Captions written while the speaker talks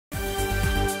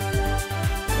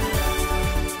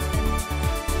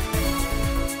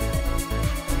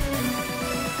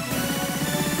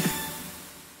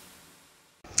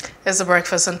It's the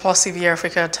breakfast and Plus TV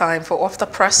Africa time for Off the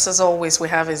Press. As always, we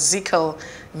have Ezekiel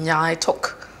Nya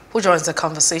Etok, who joins the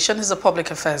conversation. He's a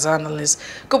public affairs analyst.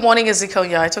 Good morning, Ezekiel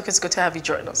Nya Etok. It's good to have you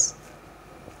join us.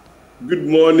 Good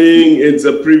morning. It's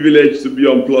a privilege to be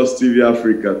on Plus TV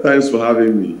Africa. Thanks for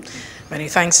having me. Many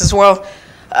thanks as well.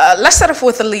 Let's start off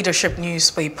with the leadership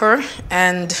newspaper,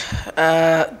 and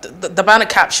the banner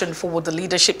caption for what the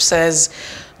leadership says: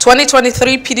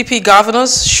 2023 PDP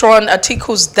governors, Sean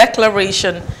Atiku's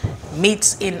declaration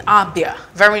meets in Abia.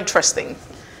 Very interesting.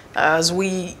 As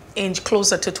we inch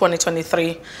closer to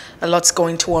 2023, a lot's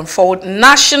going to unfold.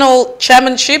 National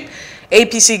chairmanship,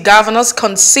 APC governors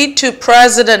concede to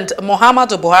President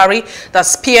Muhammadu Buhari,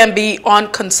 that's PMB,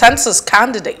 on consensus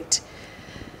candidate.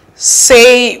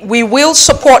 Say we will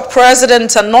support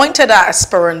President's anointed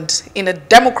aspirant in a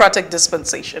democratic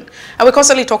dispensation. And we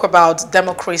constantly talk about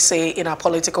democracy in our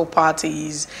political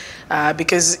parties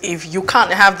because if you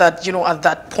can't have that, at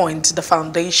that point, the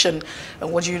foundation,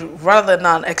 and what you rather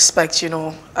not expect,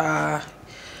 the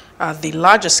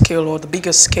larger scale or the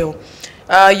bigger scale.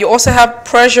 You also have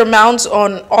pressure mounts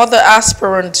on other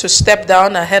aspirants to step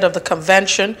down ahead of the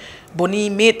convention. Boni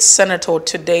meets Senator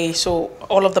today, so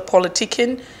all of the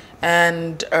politicking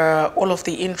and all of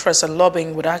the interest and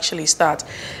lobbying would actually start.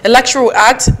 Electoral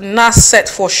Act now set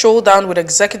for showdown with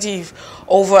executive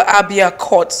over Abia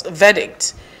Court's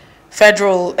verdict.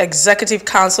 Federal Executive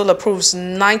Council approves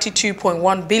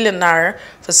 92.1 billion naira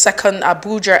for second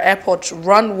Abuja Airport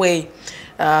runway.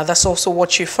 That's also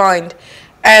what you find.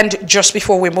 And just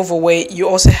before we move away, you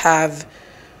also have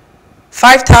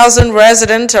 5,000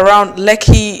 residents around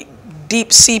Lekki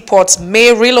deep seaports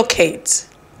may relocate.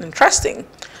 Interesting.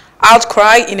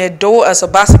 Outcry in Edo as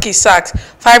Obaseki sacked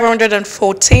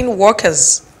 514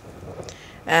 workers.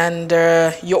 And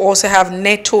you also have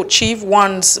NATO chief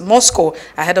warns Moscow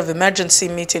ahead of emergency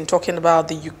meeting talking about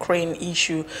the Ukraine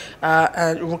issue,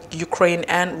 Ukraine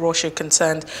and Russia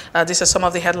concerned. These are some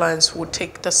of the headlines we'll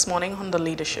take this morning on the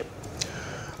leadership.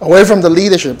 Away from the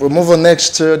leadership, we'll move on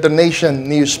next to the Nation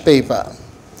newspaper.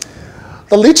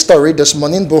 The lead story this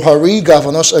morning: Buhari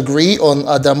governors agree on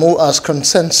Adamu as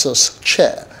consensus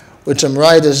chair. With some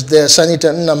riders there,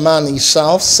 Senator Nnamani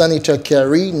South, Senator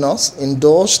Kerry North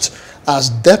endorsed as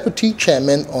deputy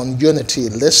chairman on unity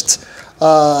list.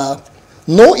 No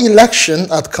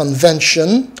election at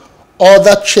convention.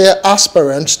 Other chair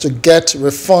aspirants to get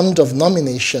refund of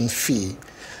nomination fee.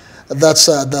 That's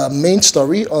the main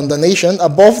story on the Nation.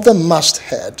 Above the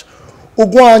masthead,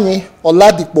 Ugwani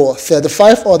Oladipo,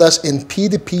 35 others in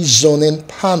PDP zoning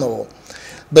panel.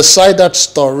 Beside that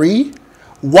story,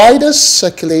 widest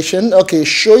circulation,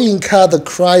 showing how the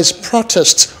cries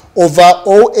protest over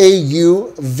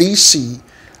OAU VC.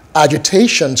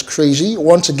 Agitation's crazy.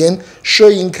 Once again,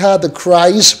 showing how the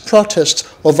cries protest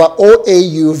over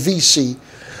OAU VC.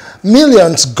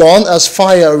 Millions gone as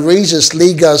fire raises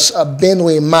Lagos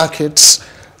Benue markets.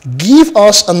 Give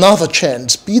us another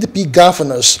chance. PDP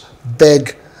governors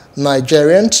beg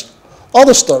Nigerians.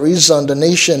 Other stories on the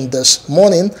Nation this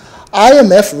morning: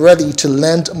 IMF ready to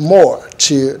lend more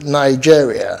to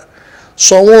Nigeria.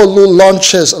 Sanwo-Olu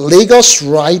launches Lagos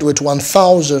ride with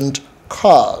 1,000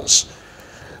 cars.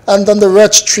 And on the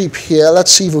red strip here,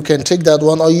 let's see if we can take that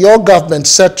one. Or your government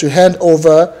set to hand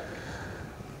over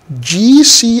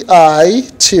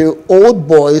GCI to Old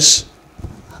Boys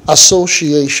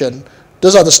Association.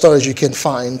 Those are the stories you can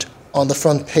find on the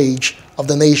front page of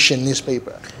the Nation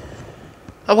newspaper.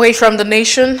 Away from the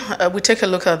Nation, we take a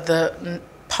look at the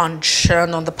Punch.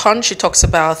 And on the Punch, it talks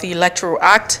about the Electoral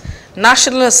Act.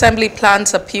 National Assembly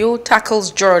plans appeal,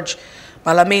 tackles George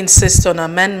Malame insists on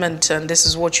amendment, and this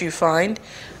is what you find.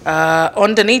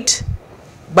 Underneath,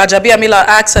 Gbajabiamila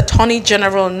asks Attorney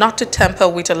General not to tamper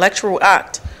with Electoral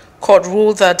Act. Court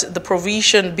ruled that the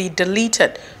provision be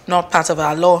deleted, not part of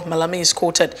our law. Malame is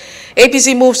quoted.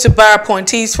 APC moves to bar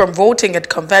appointees from voting at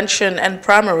convention and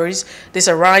primaries. These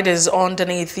are riders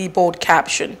underneath the bold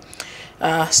caption.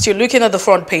 Still looking at the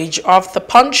front page of the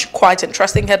Punch, quite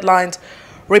interesting headlines.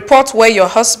 Report where your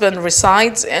husband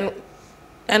resides, and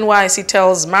NYC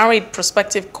tells married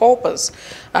prospective corpus.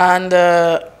 And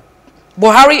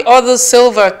Buhari orders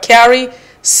silver carry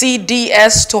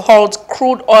CDS to halt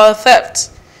crude oil theft.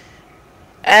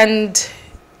 And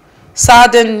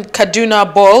Southern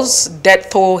Kaduna boils, death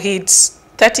toll hits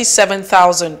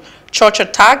 37,000. Church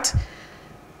attacked.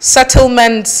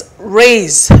 Settlements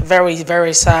raise, very,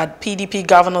 very sad. PDP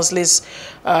governors list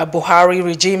Buhari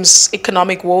regime's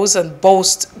economic woes and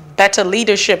boast better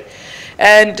leadership.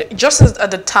 And just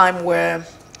at the time where,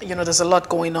 there's a lot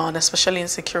going on, especially in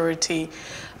security,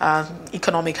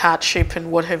 economic hardship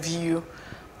and what have you,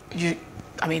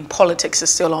 I mean, politics is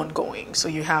still ongoing. So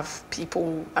you have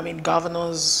people, I mean,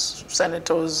 governors,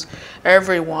 senators,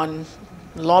 everyone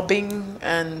lobbying,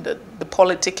 and the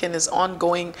politicking is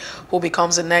ongoing. Who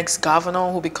becomes the next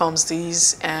governor, who becomes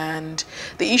these, and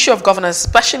the issue of governors,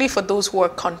 especially for those who are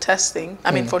contesting,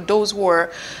 I mean, for those who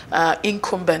are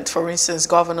incumbent, for instance,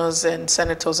 governors and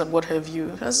senators and what have you,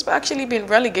 has actually been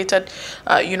relegated,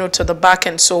 you know, to the back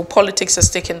end. So politics has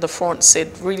taken the front seat.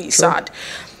 Really sad.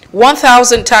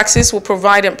 1,000 taxis will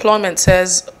provide employment,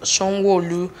 says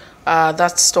Sanwo-Olu.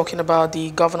 That's talking about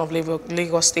the governor of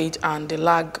Lagos State and the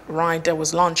lag ride that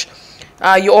was launched.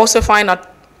 You also find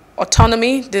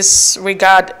autonomy. This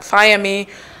regard Fayemi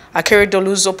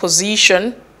Akeredolu's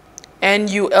opposition.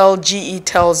 NULGE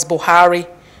tells Buhari.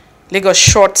 Lagos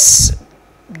shorts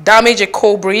damage a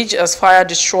coal bridge as fire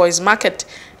destroys market.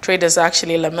 Traders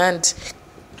actually lament.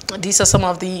 These are some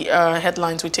of the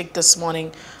headlines we take this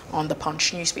morning on the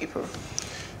Punch newspaper.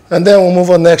 And then we'll move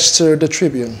on next to the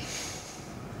Tribune.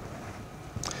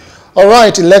 All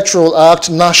right, Electoral Act,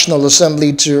 National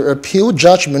Assembly to appeal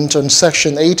judgment on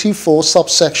Section 84,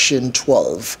 subsection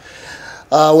 12.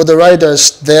 With the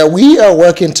writers there, we are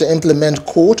working to implement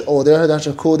court order that,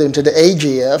 according to the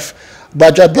AGF,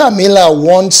 Bajabamila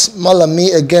warns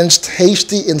Malami against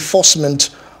hasty enforcement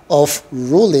of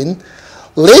ruling.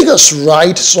 Lagos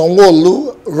right,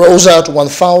 Sanwo-Olu rolls out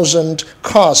 1,000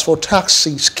 cars for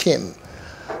taxi scheme.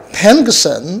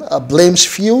 Pengerson blames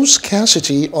fuel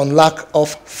scarcity on lack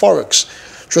of forex.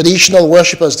 Traditional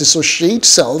worshippers dissociate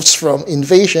selves from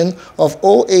invasion of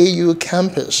OAU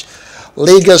campus.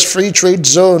 Lagos Free Trade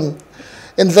Zone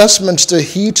investments to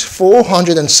hit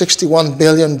 $461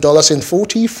 billion in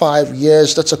 45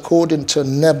 years. That's according to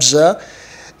NEBSA.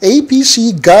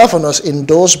 APC governors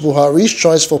endorse Buhari's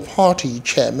choice for party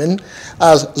chairman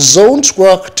as zones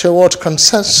work toward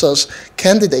consensus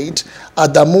candidate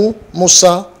Adamu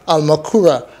Musa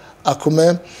Almakura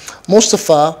Akume.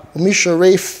 Mustafa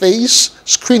Umishore face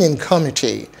screening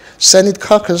committee. Senate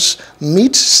caucus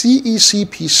meet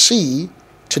CECPC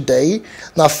today.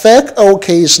 Now, FEC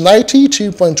OK's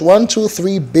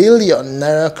 92.123 billion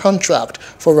naira contract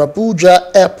for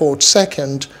Abuja Airport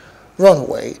second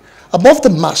runway. Above the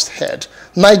masthead,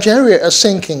 Nigeria a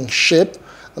sinking ship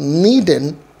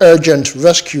needing urgent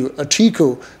rescue.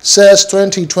 Atiku says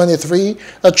 2023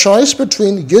 a choice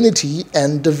between unity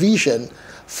and division.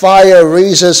 Fire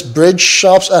raises bridge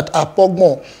shops at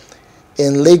Ebokpo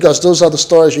in Lagos. Those are the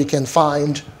stories you can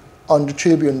find on the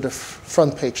Tribune, the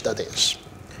front page, that is.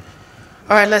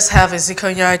 All right, let's have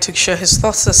Ezekiel Nya Etok share his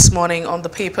thoughts this morning on the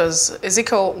papers.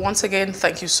 Ezekiel, once again,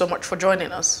 thank you so much for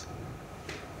joining us.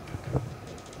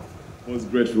 I was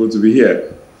grateful to be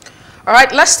here. All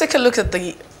right, let's take a look at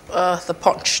the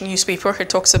Punch newspaper. It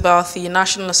talks about the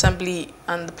National Assembly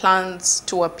and the plans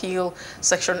to appeal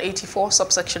Section 84,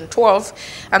 subsection 12,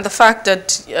 and the fact that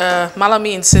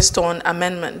Malami insists on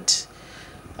amendment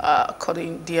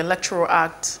according to the Electoral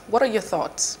Act. What are your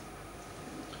thoughts?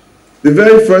 The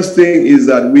very first thing is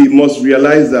that we must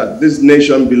realize that this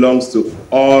nation belongs to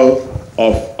all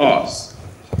of us,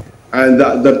 and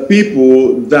that the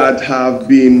people that have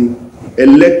been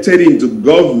elected into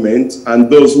government and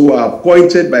those who are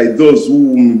appointed by those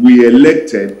whom we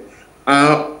elected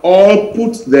are all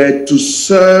put there to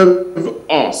serve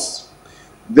us.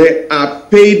 They are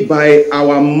paid by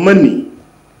our money,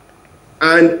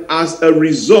 and as a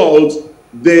result,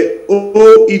 they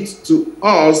owe it to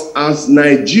us as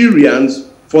Nigerians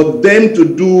for them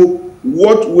to do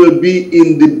what will be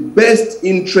in the best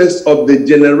interest of the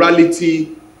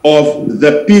generality of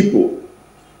the people.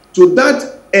 To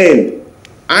that end,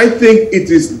 I think it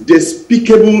is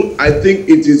despicable, I think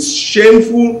it is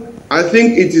shameful, I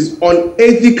think it is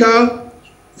unethical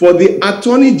for the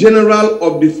Attorney General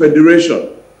of the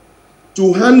Federation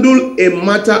to handle a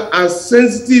matter as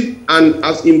sensitive and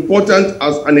as important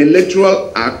as an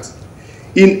electoral act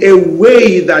in a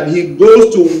way that he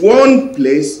goes to one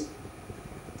place,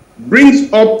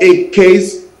 brings up a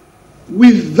case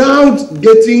without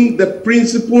getting the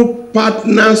principal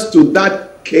partners to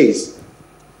that case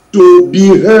to be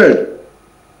heard.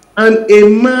 And a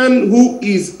man who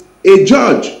is a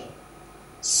judge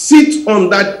sits on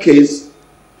that case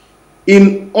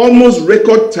in almost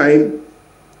record time,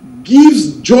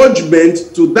 gives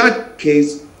judgment to that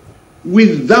case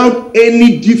without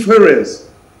any difference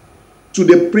to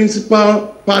the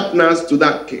principal partners to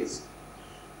that case.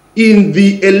 In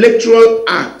the Electoral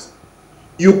Act,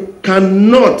 you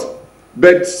cannot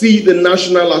but see the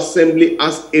National Assembly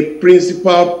as a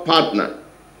principal partner.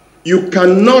 You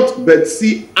cannot but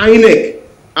see INEC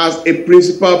as a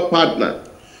principal partner.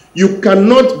 You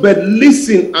cannot but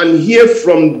listen and hear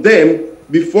from them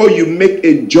before you make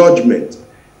a judgment.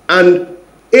 And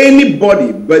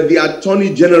anybody but the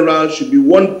Attorney General should be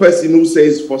one person who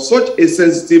says, for such a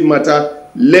sensitive matter,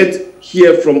 let's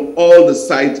hear from all the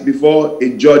sides before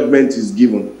a judgment is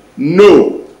given.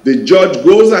 No, the judge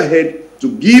goes ahead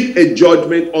to give a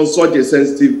judgment on such a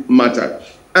sensitive matter.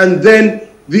 And then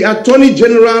the Attorney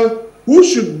General, who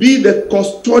should be the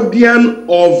custodian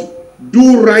of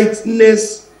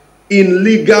do-rightness in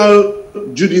legal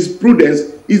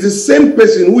jurisprudence, is the same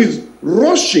person who is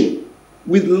rushing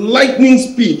with lightning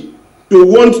speed to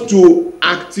want to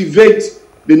activate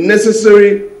the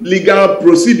necessary legal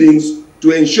proceedings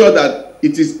to ensure that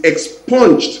it is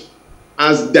expunged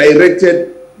as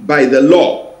directed by the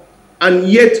law. And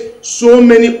yet, so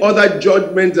many other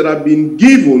judgments that have been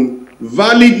given,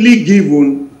 validly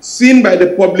given, seen by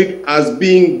the public as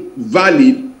being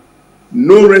valid,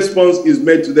 no response is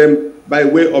made to them by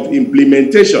way of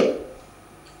implementation.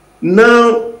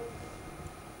 Now,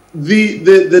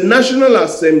 the National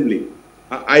Assembly,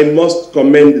 I must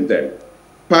commend them,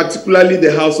 particularly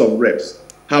the House of Reps,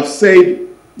 have said,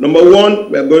 number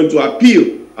one, we are going to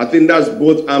appeal. I think that's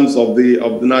both arms of the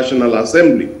National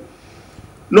Assembly.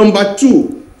 Number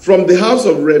two, from the House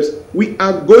of Reps, we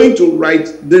are going to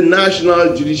write the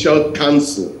National Judicial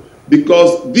Council,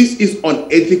 because this is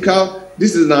unethical,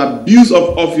 this is an abuse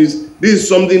of office, this is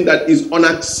something that is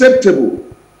unacceptable.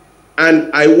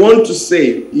 And I want to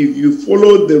say, if you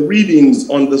follow the readings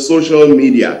on the social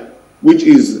media, which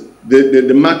is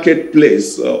the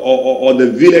marketplace or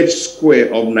the village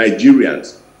square of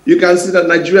Nigerians, you can see that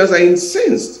Nigerians are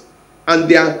incensed, and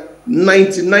they are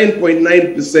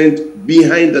 99.9%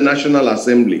 behind the National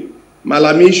Assembly.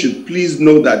 Malami should please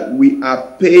know that we are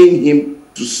paying him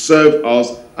to serve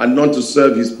us and not to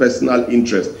serve his personal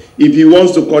interest. If he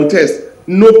wants to contest,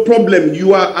 no problem,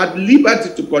 you are at liberty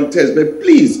to contest, but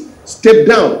please step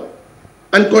down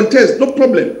and contest, no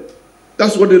problem.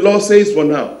 That's what the law says for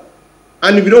now.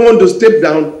 And if you don't want to step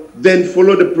down, then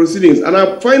follow the proceedings. And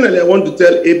finally, I want to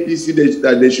tell APC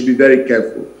that they should be very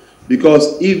careful,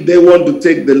 because if they want to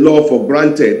take the law for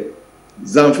granted,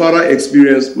 Zamfara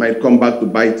experience might come back to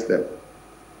bite them.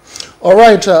 All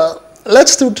right,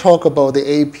 let's still talk about the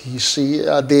APC.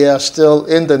 They are still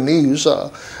in the news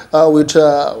with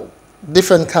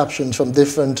different captions from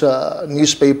different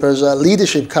newspapers.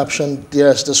 Leadership caption,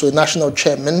 there's this way: national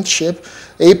chairmanship,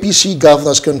 APC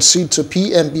governors concede to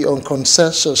PMB on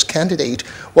consensus candidate.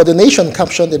 Well, the Nation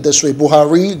captioned it this way: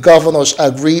 Buhari governors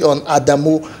agree on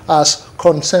Adamu as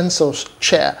consensus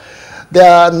chair.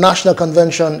 Their national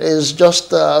convention is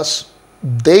just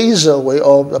days away,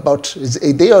 or about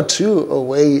a day or two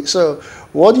away. So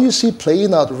what do you see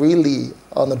playing out really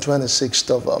on the 26th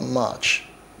of March?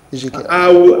 Ezekiel? I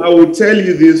will tell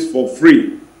you this for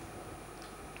free.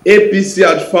 APC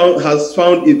has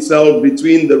found itself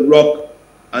between the rock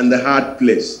and the hard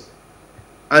place.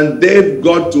 And they've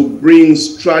got to bring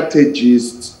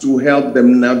strategists to help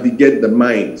them navigate the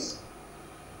mines.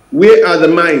 Where are the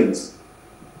mines?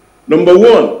 Number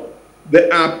one,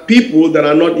 there are people that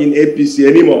are not in APC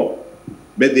anymore,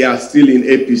 but they are still in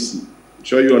APC. I'm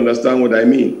sure you understand what I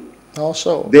mean.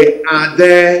 Also, they are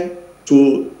there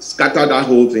to scatter that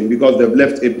whole thing because they've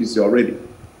left APC already.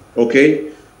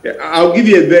 Okay? I'll give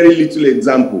you a very little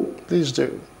example. Please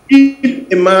do.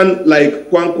 If a man like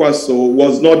Kwankwaso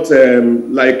was not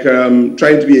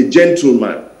trying to be a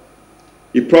gentleman,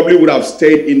 he probably would have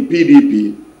stayed in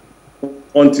PDP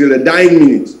until the dying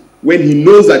minute, when he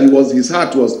knows that his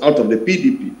heart was out of the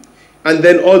PDP. And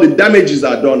then all the damages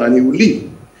are done and he will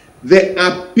leave. There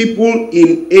are people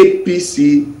in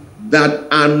APC that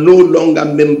are no longer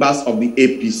members of the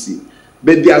APC,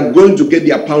 but they are going to get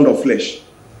their pound of flesh.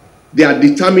 They are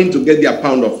determined to get their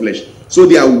pound of flesh. So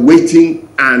they are waiting,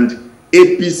 and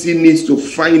APC needs to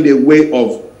find a way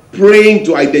of praying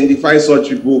to identify such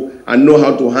people and know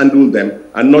how to handle them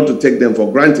and not to take them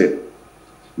for granted.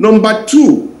 Number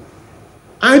two,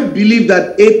 I believe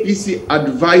that APC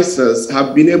advisors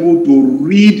have been able to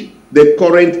read the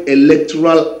current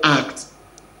electoral act,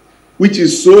 which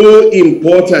is so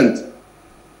important,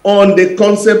 on the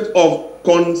concept of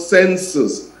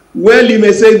consensus. Well, you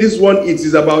may say this one, it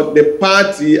is about the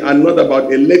party and not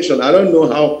about election. I don't know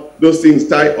how those things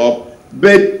tie up,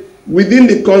 but within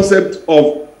the concept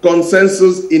of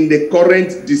consensus in the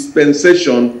current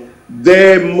dispensation,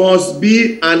 there must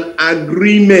be an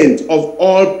agreement of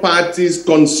all parties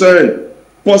concerned,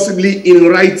 possibly in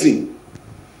writing.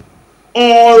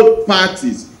 All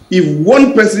parties. If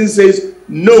one person says,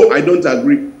 no, I don't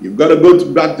agree, you've got to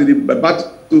go back to the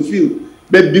battlefield.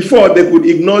 But before, they could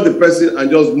ignore the person and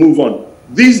just move on.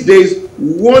 These days,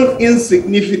 one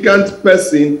insignificant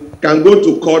person can go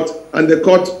to court and the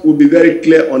court will be very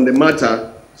clear on the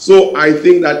matter. So I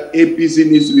think that APC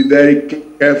needs to be very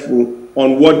careful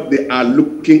on what they are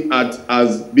looking at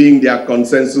as being their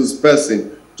consensus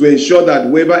person, to ensure that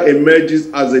whoever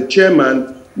emerges as a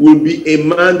chairman will be a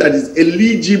man that is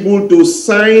eligible to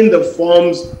sign the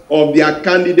forms of their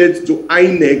candidates to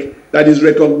INEC, that is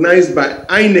recognized by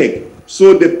INEC.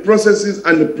 So the processes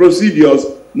and the procedures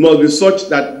must be such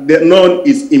that none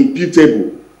is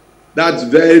imputable. That's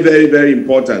very, very, very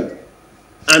important.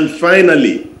 And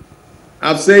finally,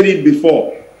 I've said it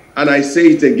before, and I say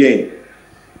it again,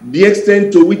 the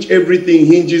extent to which everything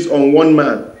hinges on one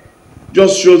man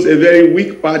just shows a very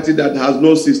weak party that has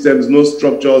no systems, no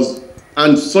structures,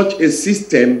 and such a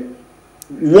system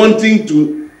wanting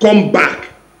to come back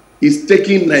is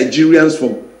taking Nigerians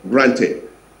for granted.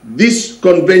 This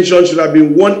convention should have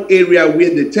been one area where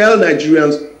they tell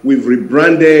Nigerians, we've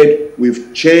rebranded,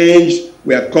 we've changed,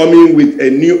 we are coming with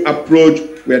a new approach,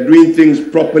 we are doing things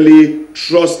properly,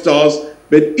 trust us.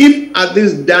 But if at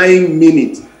this dying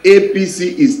minute,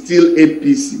 APC is still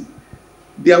APC,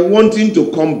 they are wanting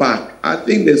to come back, I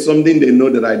think there's something they know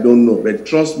that I don't know. But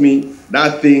trust me,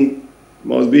 that thing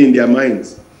must be in their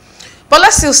minds. But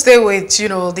let's still stay with, you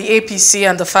know, the APC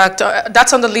and the fact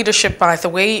that's on the leadership, by the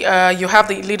way. You have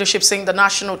the leadership saying the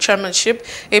national chairmanship,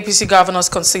 APC governors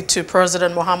concede to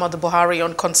President Muhammadu Buhari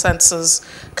on consensus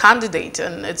candidate.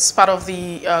 And it's part of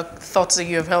the thoughts that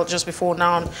you have held just before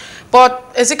now. But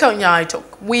Ezekiel Nya Etok,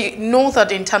 we know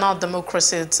that internal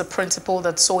democracy, it's a principle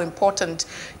that's so important,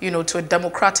 you know, to a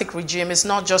democratic regime. It's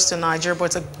not just in Nigeria, but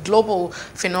it's a global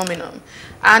phenomenon.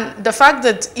 And the fact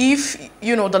that if,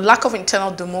 you know, the lack of internal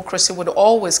democracy would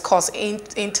always cause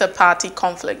inter-party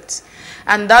conflicts,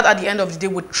 and that at the end of the day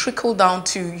would trickle down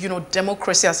to, you know,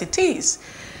 democracy as it is.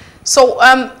 So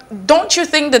don't you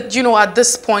think that, you know, at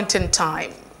this point in time,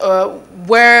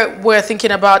 where we're thinking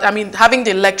about, I mean, having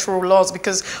the electoral laws,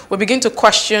 because we begin to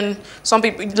question some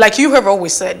people, like you have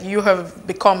always said, you have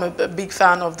become a big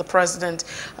fan of the president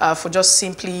for just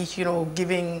simply, you know,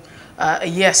 giving a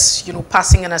yes, you know,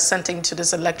 passing and assenting to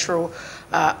this electoral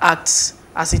act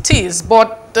as it is.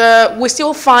 But we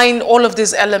still find all of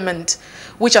these elements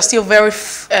which are still very,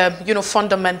 you know,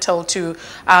 fundamental to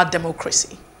our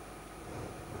democracy.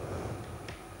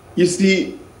 You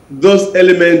see, those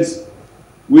elements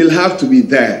will have to be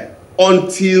there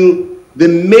until the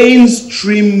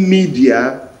mainstream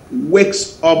media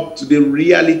wakes up to the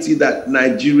reality that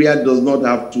Nigeria does not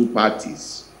have two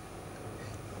parties.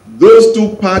 Those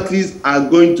two parties are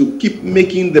going to keep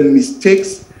making the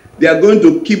mistakes, they are going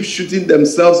to keep shooting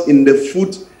themselves in the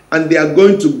foot, and they are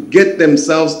going to get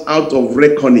themselves out of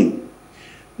reckoning.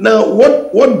 Now,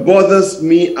 what bothers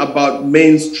me about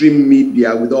mainstream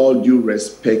media, with all due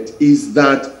respect, is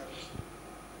that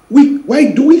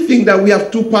why do we think that we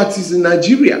have two parties in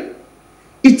Nigeria?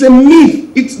 It's a myth.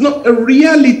 It's not a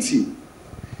reality.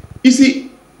 You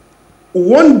see,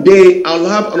 one day I'll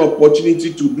have an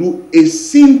opportunity to do a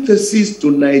synthesis to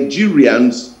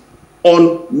Nigerians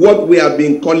on what we have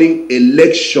been calling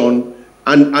election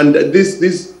and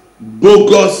this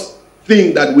bogus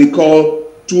thing that we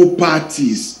call two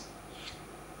parties.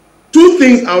 Two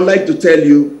things I would like to tell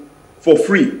you for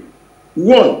free.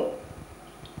 One,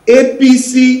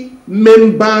 APC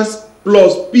members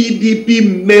plus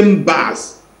PDP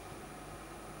members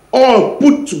all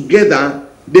put together,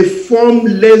 they form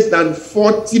less than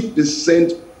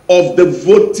 40% of the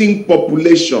voting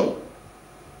population.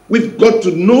 We've got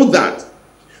to know that.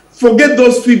 Forget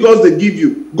those figures they give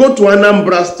you. Go to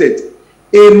Anambra State.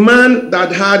 A man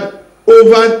that had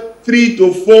over 300,000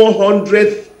 to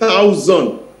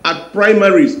 400,000 at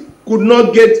primaries could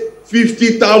not get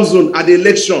 50,000 at the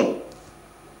election.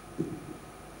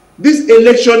 This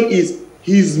election is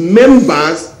his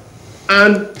members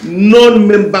and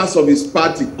non-members of his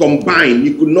party combined.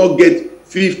 He could not get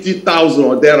 50,000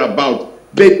 or thereabout.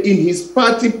 But in his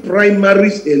party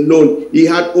primaries alone, he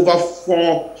had over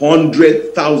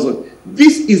 400,000.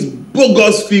 This is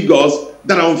bogus figures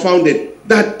that are unfounded.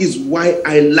 That is why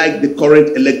I like the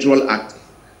current Electoral Act.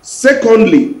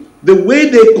 Secondly, the way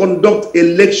they conduct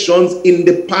elections in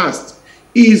the past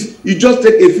is you just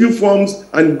take a few forms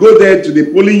and go there to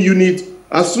the polling unit.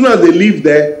 As soon as they leave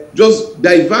there, just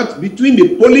divert between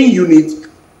the polling unit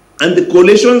and the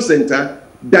collation center,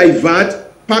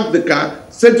 divert, park the car,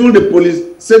 settle the police,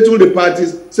 settle the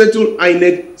parties, settle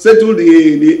INEC, settle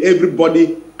the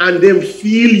everybody, and then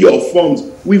fill your forms.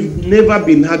 We've never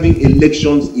been having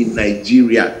elections in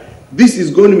Nigeria. This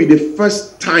is going to be the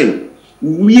first time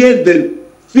where the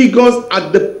figures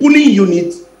at the polling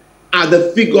unit are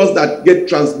the figures that get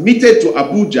transmitted to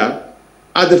Abuja,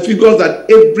 are the figures that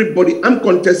everybody, I'm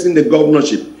contesting the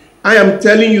governorship. I am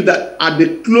telling you that at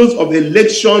the close of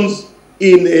elections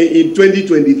in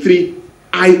 2023,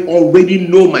 I already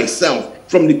know myself.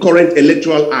 from the current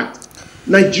Electoral Act.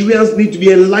 Nigerians need to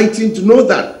be enlightened to know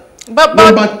that.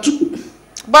 Number two.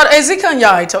 But Ezekiel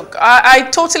Nya Etok, I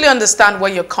totally understand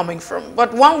where you're coming from.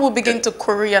 But one will begin to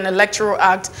query an electoral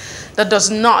act that does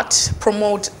not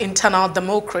promote internal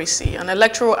democracy, an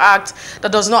electoral act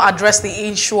that does not address the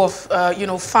issue of,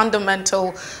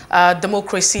 fundamental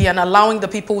democracy and allowing the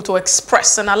people to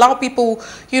express and allow people,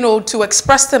 to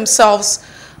express themselves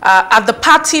at the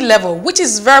party level, which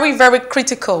is very, very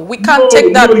critical. We can't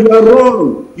take that. No, you are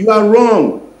wrong. You are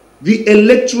wrong. The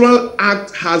Electoral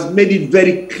Act has made it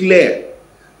very clear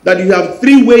that you have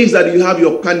three ways that you have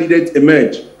your candidates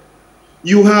emerge.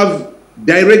 You have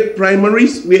direct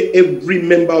primaries where every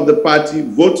member of the party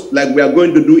votes like we are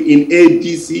going to do in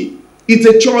ADC. It's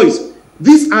a choice.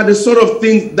 These are the sort of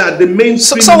things that the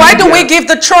mainstream So why do we give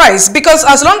the choice? Because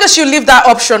as long as you leave that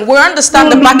option, we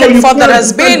understand the back and forth that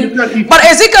has been. But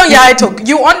Ezekiel Nya Etok,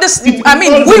 you understand, I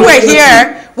mean, we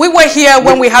were here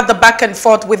when we had the back and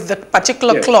forth with the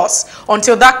particular clause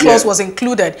until that clause was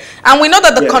included. And we know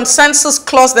that the consensus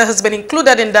clause that has been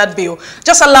included in that bill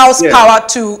just allows power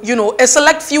to, a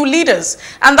select few leaders.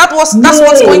 And that's what's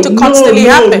going to constantly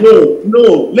happen.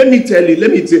 No, let me tell you,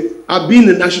 I've been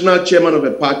the national chairman of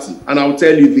a party, and I'll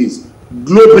tell you this,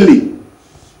 globally,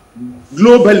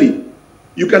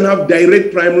 you can have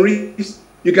direct primaries,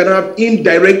 you can have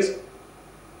indirect,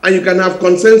 and you can have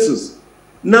consensus.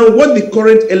 Now, what the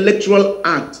current Electoral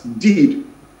Act did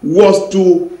was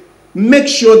to make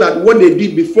sure that what they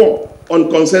did before on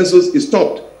consensus is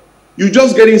stopped. You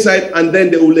just get inside and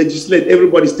then they will legislate,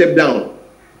 everybody step down.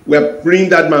 We're bringing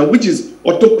that man, which is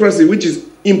autocracy, which is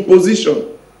imposition.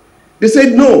 They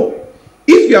said, no,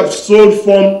 if you have sold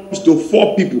forms to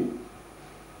 4 people,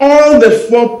 all the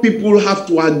 4 people have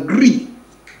to agree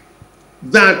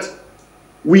that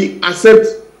we accept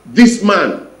this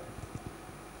man.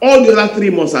 All the other 3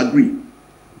 must agree.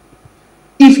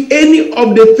 If any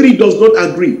of the 3 does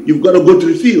not agree, you've got to go to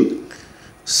the field.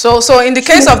 So in the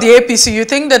case of the APC, you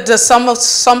think that there's some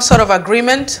sort of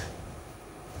agreement?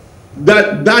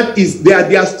 That is,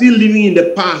 they are still living in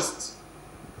the past.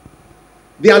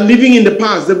 They are living in the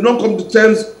past. They've not come to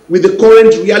terms with the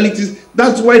current realities.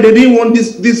 That's why they didn't want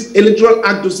this Electoral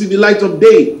Act to see the light of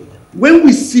day. When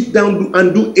we sit down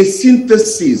and do a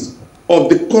synthesis of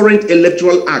the current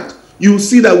Electoral Act, you will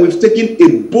see that we've taken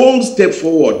a bold step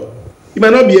forward. It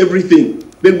might not be everything,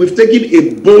 but we've taken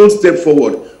a bold step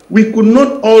forward. We could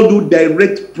not all do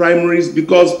direct primaries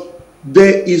because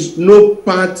there is no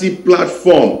party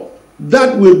platform.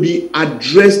 That will be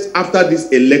addressed after this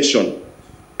election.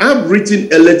 I've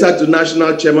written a letter to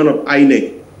National Chairman of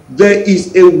INEC. There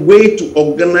is a way to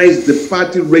organize the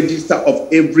party register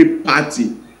of every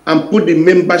party and put the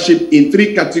membership in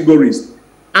 3 categories: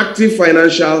 active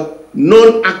financial,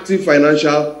 non-active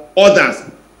financial,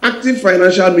 others. Active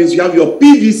financial means you have your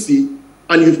PVC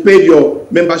and you've paid your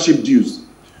membership dues.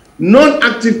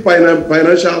 Non-active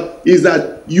financial is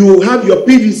that you have your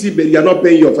PVC but you're not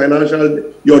paying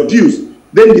your dues.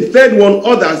 Then the third one,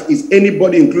 others, is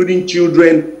anybody, including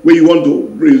children, where you want to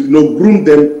groom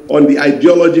them on the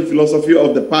ideology, philosophy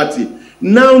of the party.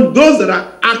 Now, those that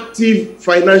are active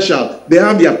financial, they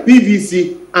have their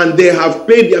PVC and they have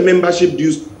paid their membership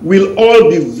dues, will all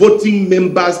be voting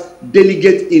members,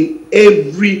 delegates in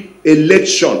every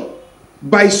election.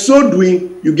 By so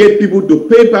doing, you get people to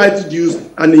pay party dues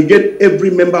and you get every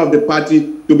member of the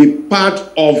party to be part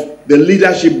of the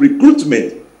leadership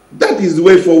recruitment. That is the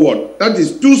way forward. That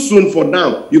is too soon for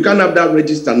now. You can't have that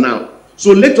register now.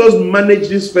 So let us manage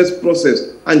this first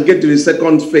process and get to the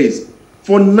second phase.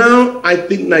 For now, I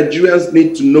think Nigerians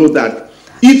need to know that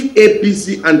if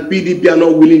APC and PDP are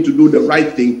not willing to do the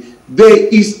right thing, there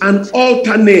is an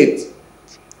alternate.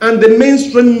 And the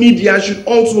mainstream media should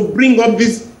also bring up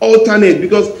this alternate,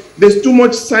 because there's too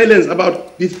much silence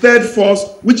about the third force,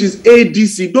 which is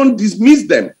ADC. Don't dismiss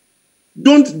them.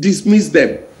 Don't dismiss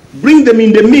them. Bring them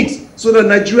in the mix so that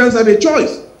Nigerians have a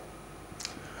choice.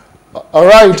 All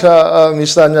right,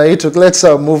 Mr. Nya Etok, let's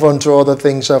move on to other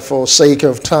things for sake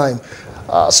of time.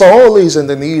 So all is in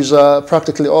the news.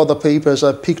 Practically all the papers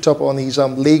are picked up on his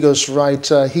Lagos right.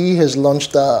 He has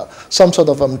launched some sort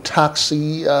of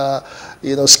taxi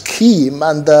scheme,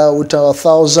 and with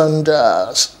 1,000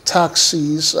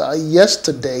 taxis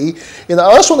yesterday.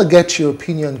 I just want to get your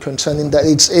opinion concerning that.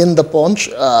 It's in the Punch.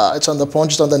 It's on the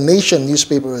Punch. It's on the Nation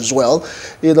newspaper as well.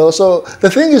 So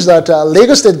the thing is that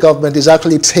Lagos State government is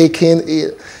actually taking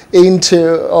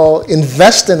into or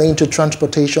investing into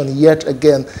transportation yet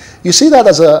again. You see that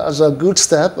as a good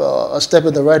step, a step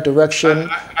in the right direction,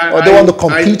 or they want to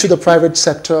compete with the private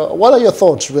sector? What are your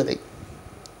thoughts, really?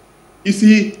 You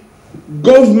see,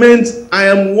 government, I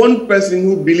am one person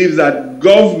who believes that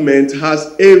government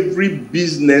has every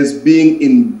business being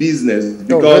in business,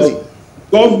 because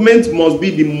government must be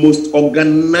the most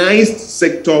organized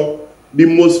sector, the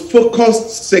most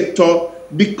focused sector,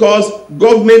 because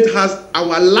government has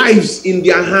our lives in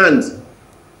their hands.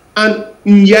 And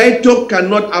Nya Etok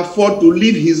cannot afford to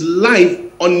leave his life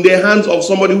on the hands of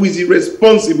somebody who is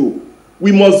irresponsible.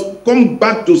 We must come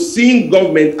back to seeing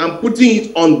government and putting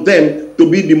it on them to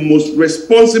be the most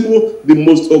responsible, the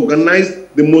most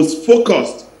organized, the most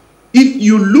focused. If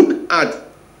you look at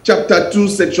chapter 2,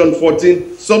 section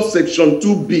 14, subsection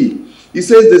 2b, it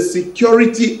says the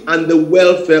security and the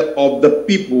welfare of the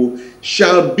people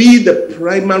shall be the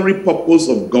primary purpose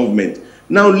of government.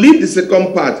 Now leave the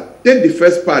second part, take the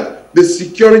first part. The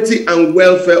security and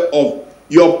welfare of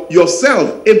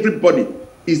yourself, everybody,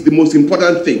 is the most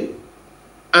important thing.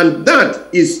 And that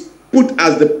is put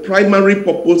as the primary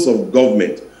purpose of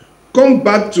government. Come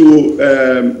back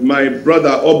to my brother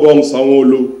Obong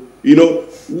Sanwo-Olu. You know,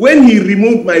 when he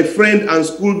removed my friend and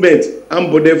schoolmate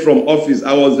Ambode from office,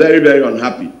 I was very, very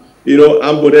unhappy. You know,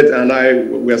 Ambode and I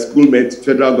were schoolmates,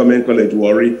 Federal Government College,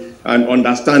 Warri, and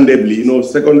understandably, you know,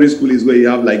 secondary school is where you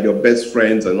have like your best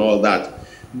friends and all that.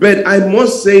 But I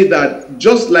must say that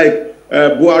just like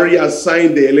Buhari has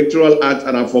signed the Electoral Act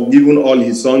and have forgiven all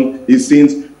his sins,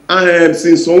 since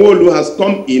Sanwo-Olu has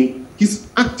come in, he's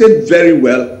acted very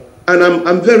well, and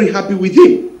I'm very happy with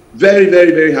him. Very,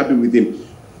 very, very happy with him.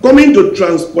 Coming to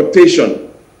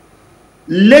transportation,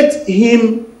 let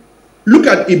him look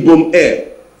at Ibom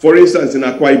Air, for instance, in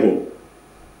Akwa Ibom.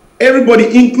 Everybody,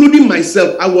 including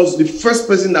myself, I was the first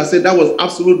person that said that was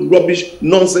absolute rubbish,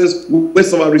 nonsense,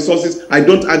 waste of our resources. I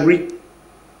don't agree.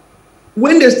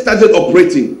 When they started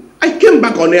operating, I came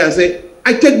back on air and said,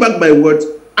 I take back my words,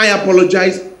 I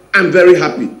apologize, I'm very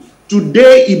happy.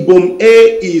 Today, Ibom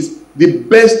Air is the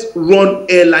best run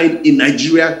airline in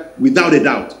Nigeria, without a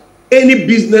doubt. Any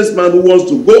businessman who wants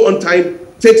to go on time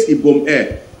takes Ibom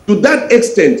Air. To that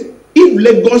extent, if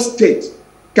Lagos State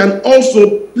can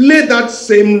also play that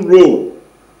same role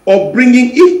of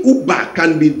bringing, if Uber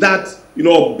can be that, you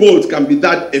know, Bolt can be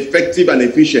that effective and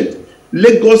efficient,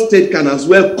 Lagos State can as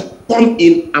well come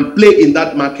in and play in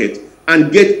that market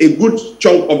and get a good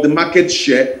chunk of the market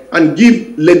share and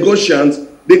give Lagosians,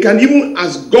 they can even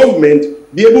as government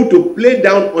be able to play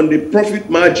down on the profit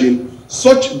margin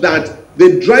such that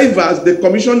the drivers, the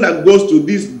commission that goes to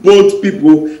these Bolt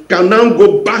people can now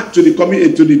go back to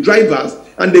the drivers,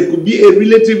 and there could be a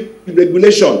relative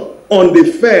regulation on the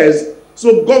fares.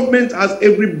 So government has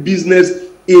every business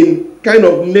in kind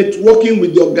of networking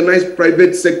with the organized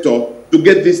private sector to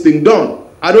get this thing done.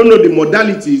 I don't know the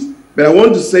modalities, but I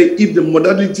want to say if the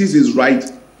modalities is right,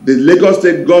 the Lagos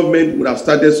state government would have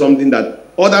started something that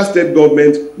other state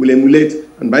governments will emulate.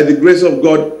 And by the grace of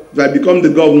God, if I become the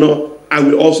governor, I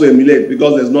will also emulate,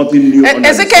 because there's nothing new.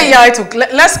 Ezekiel Nya Etok,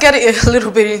 let's get a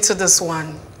little bit into this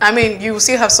one. I mean, you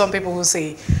still have some people who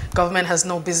say government has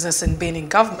no business in being in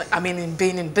government. I mean, in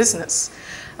being in business.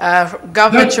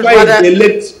 Government should rather. But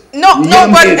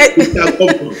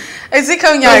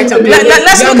Ezekiel Nya Etok,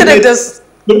 let's look at it this.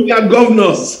 We are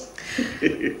governors.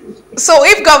 So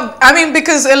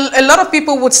because a lot of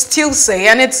people would still say,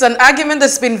 and it's an argument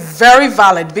that's been very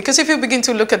valid, because if you begin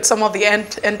to look at some of the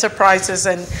enterprises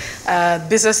and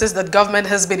businesses that government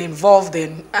has been involved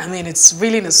in, I mean, it's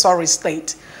really in a sorry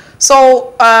state.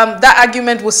 So that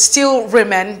argument will still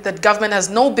remain that government has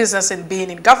no business in being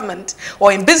in government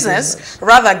or in business.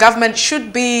 Rather, government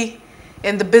should be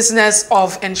in the business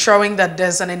of ensuring that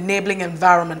there's an enabling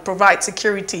environment, provide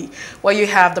security, where you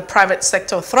have the private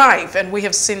sector thrive. And we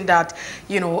have seen that,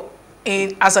 you know,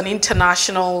 as an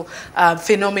international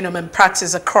phenomenon and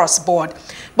practice across board.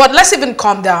 But let's even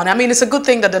calm down. I mean, it's a good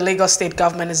thing that the Lagos state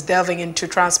government is delving into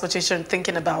transportation,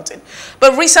 thinking about it.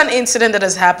 But recent incident that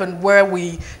has happened where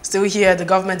we still hear the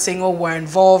government saying, oh, we're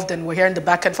involved, and we're hearing the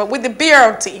back and forth with the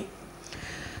BRT.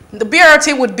 The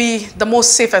BRT would be the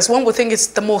most safest. One would think it's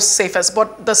the most safest.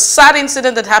 But the sad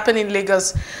incident that happened in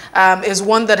Lagos is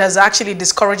one that has actually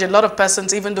discouraged a lot of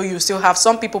persons, even though you still have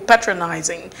some people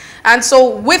patronizing. And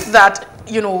so with that,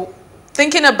 you know,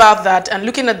 thinking about that and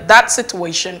looking at that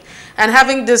situation and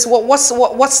having this,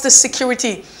 what's the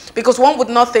security? Because one would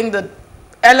not think that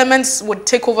elements would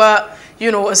take over, you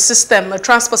know, a system, a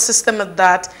transport system of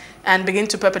that, and begin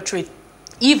to perpetrate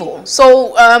evil.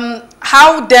 So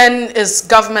how then is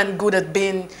government good at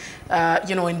being,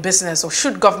 you know, in business, or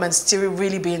should government still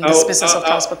really be in this business of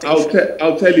transportation?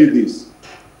 I'll tell you this.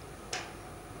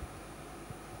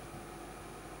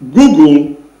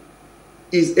 Google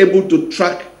is able to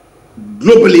track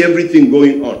globally everything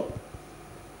going on.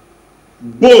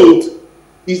 Bolt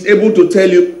is able to tell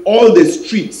you all the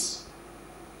streets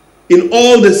in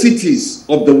all the cities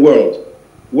of the world.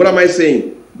 What am I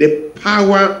saying? The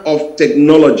power of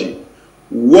technology.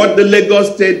 What the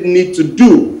Lagos State need to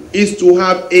do is to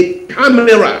have a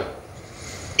camera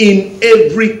in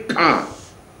every car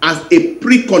as a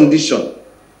precondition.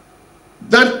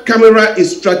 That camera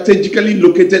is strategically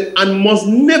located and must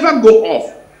never go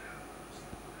off.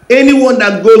 Anyone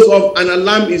that goes off, an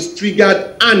alarm is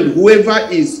triggered and whoever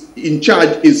is in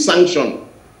charge is sanctioned.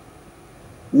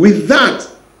 With that,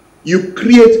 you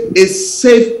create a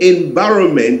safe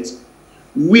environment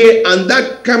where, and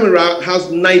that camera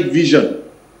has night vision.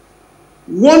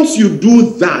 Once you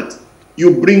do that,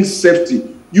 you bring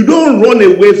safety. You don't run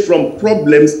away from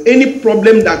problems. Any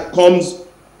problem that comes,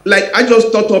 like I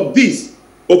just thought of this,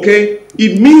 okay?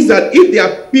 It means that if there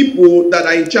are people that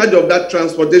are in charge of that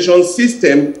transportation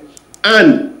system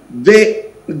and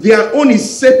their own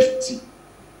is safety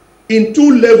in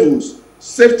two levels,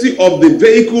 safety of the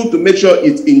vehicle to make sure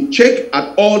it's in check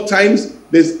at all times.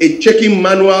 There's a checking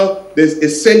manual. There's a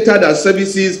center that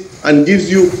services and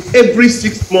gives you every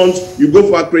 6 months, you go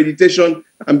for accreditation.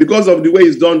 And because of the way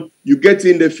it's done, you get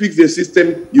in, they fix the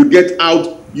system, you get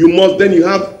out. You must, then you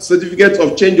have certificates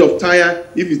of change of tire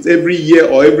if it's every year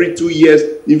or every 2 years.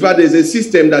 In fact, there's a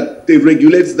system that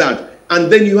regulates that.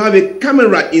 And then you have a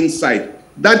camera inside.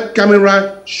 That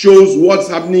camera shows what's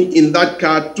happening in that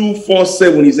car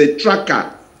 24/7. Is a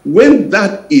tracker. When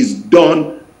that is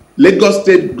done, Lagos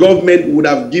State government would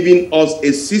have given us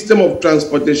a system of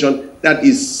transportation that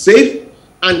is safe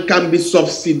and can be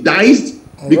subsidized,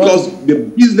 because the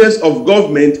business of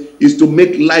government is to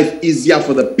make life easier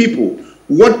for the people.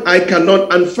 What I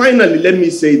cannot, and finally, let me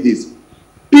say this.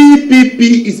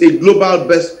 PPP is a global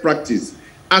best practice.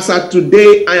 As of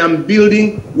today, I am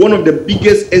building one of the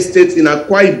biggest estates in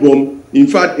Akwa Ibom, in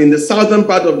fact, in the southern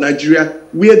part of Nigeria,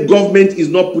 where government is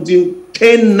not putting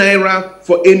 10 naira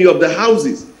for any of the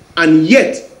houses. And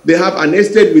yet, they have an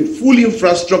estate with full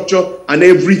infrastructure and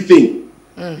everything.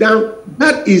 Now,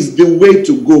 that is the way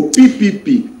to go,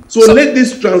 PPP. So let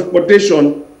this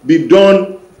transportation be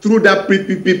done through that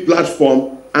PPP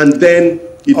platform, and then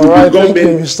it will be government. Thank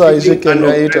you, Mr. Ezekiel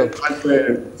Nya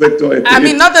Etok. I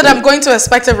mean, not that I'm going to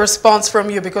expect a response from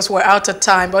you because we're out of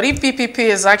time, but if PPP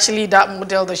is actually that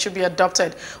model that should be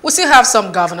adopted, we still have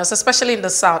some governors, especially in the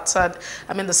south,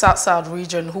 the South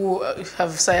region, who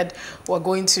have said we're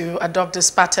going to adopt this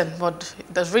pattern, but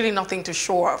there's really nothing to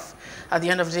show off at the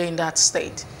end of the day in that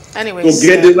state. Anyways. So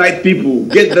get the right people.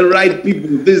 Get the right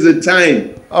people. This is the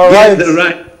time. Get the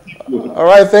right people. All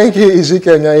right. Thank you,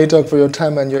 Ezekiel Nya Etok, for your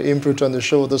time and your input on the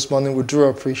show this morning. We do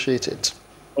appreciate it.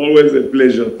 Always a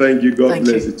pleasure. Thank you. God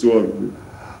bless you to all of you.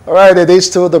 All right. It is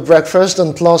still The Breakfast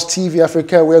on Plus TV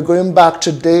Africa. We're going back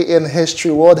today in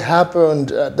history. What happened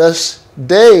this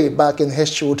day back in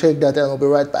history? We'll take that and we'll be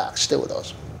right back. Stay with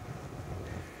us.